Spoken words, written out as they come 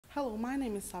Hello, my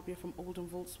name is Sabia from Oldham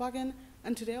Volkswagen,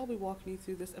 and today I'll be walking you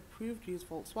through this approved used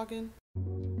Volkswagen.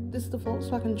 This is the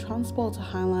Volkswagen Transporter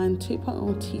Highline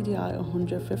 2.0 TDI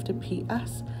 150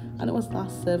 PS, and it was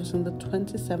last serviced on the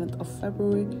 27th of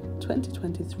February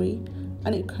 2023,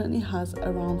 and it currently has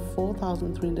around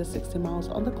 4,360 miles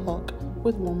on the clock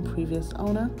with one previous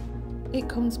owner. It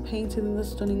comes painted in the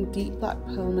stunning deep black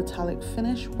pearl metallic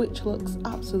finish, which looks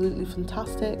absolutely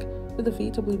fantastic, with the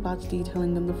VW badge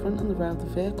detailing in the front and the rear of the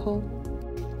vehicle.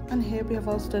 And here we have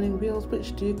our stunning wheels,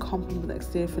 which do complement the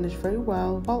exterior finish very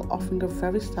well while offering a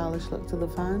very stylish look to the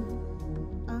van.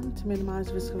 And to minimise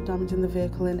the risk of damaging the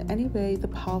vehicle in any way, the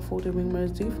power folding wing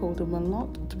mirrors do fold in when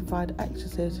locked to provide extra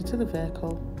safety to the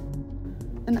vehicle.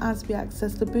 And as we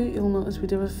access the boot, you'll notice we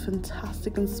do have a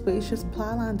fantastic and spacious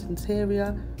ply-lined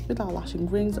interior with our lashing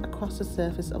rings across the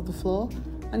surface of the floor,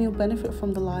 and you'll benefit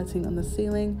from the lighting on the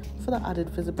ceiling for the added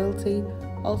visibility.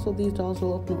 Also, these doors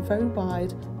will open up very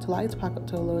wide to allow you to pack up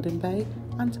to a loading bay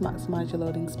and to maximise your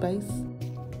loading space.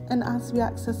 And as we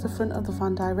access the front of the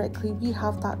van directly, we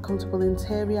have that comfortable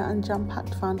interior and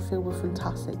jam-packed van filled with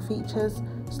fantastic features,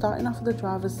 starting off with the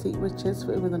driver's seat, which is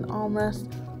fitted with an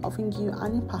armrest, offering you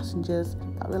and your passengers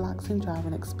that relaxing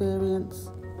driving experience.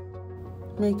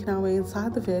 Making our way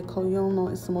inside the vehicle, you'll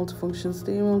notice the multifunction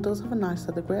steering wheel does have a nice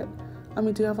leather grip, and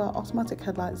we do have our automatic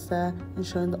headlights there,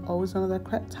 ensuring they're always on at their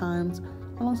correct times,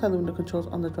 alongside the window controls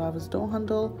on the driver's door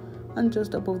handle, and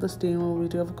just above the steering wheel we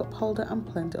do have a cup holder and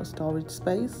plenty of storage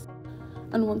space.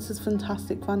 And once this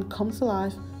fantastic van comes to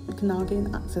life, we can now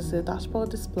gain access to the dashboard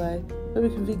display, where we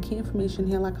can view key information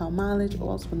here like our mileage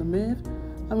or else on the move,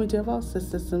 and we do have our assist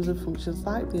systems and functions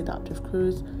like the adaptive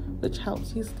cruise, which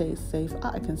helps you stay safe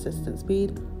at a consistent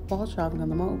speed while driving on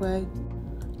the motorway.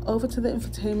 Over to the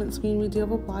infotainment screen, we do have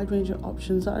a wide range of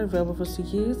options that are available for us to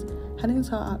use. Heading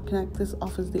to our App Connect, this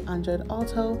offers the Android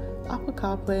Auto, Apple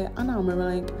CarPlay and our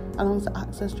MirrorLink, along to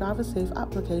access driver-safe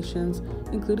applications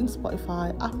including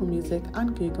Spotify, Apple Music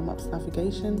and Google Maps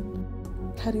navigation.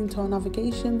 Heading to our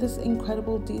navigation, this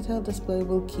incredible detailed display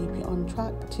will keep you on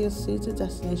track to your suited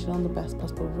destination on the best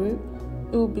possible route.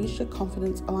 It will boost your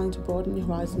confidence, allowing you to broaden your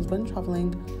horizons when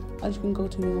travelling, as you can go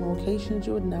to new locations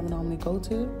you would never normally go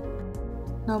to.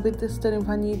 Now with this stunning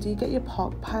van, you do get your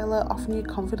park pilot, offering you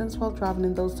confidence while driving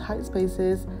in those tight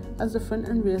spaces, as the front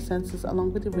and rear sensors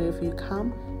along with the rear view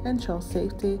cam ensure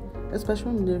safety,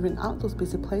 especially when manoeuvring out those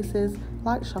busy places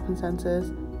like shopping centres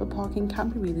where parking can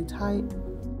be really tight.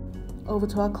 Over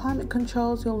to our climate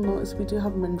controls, you'll notice we do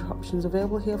have many options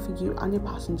available here for you and your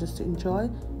passengers to enjoy,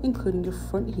 including your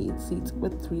front heated seats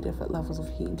with 3 different levels of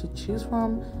heating to choose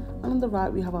from, and on the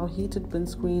right we have our heated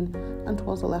windscreen, and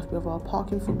towards the left we have our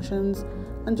parking functions,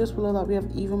 and just below that we have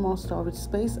even more storage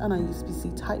space and our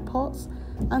USB-C type ports.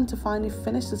 And to finally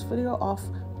finish this video off,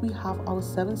 we have our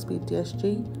 7-speed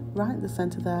DSG right in the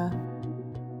centre there.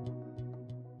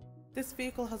 This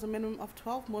vehicle has a minimum of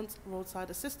 12 months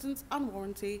roadside assistance and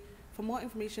warranty. For more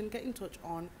information, get in touch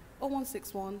on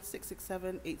 0161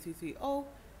 667 8330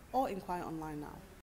 or inquire online now.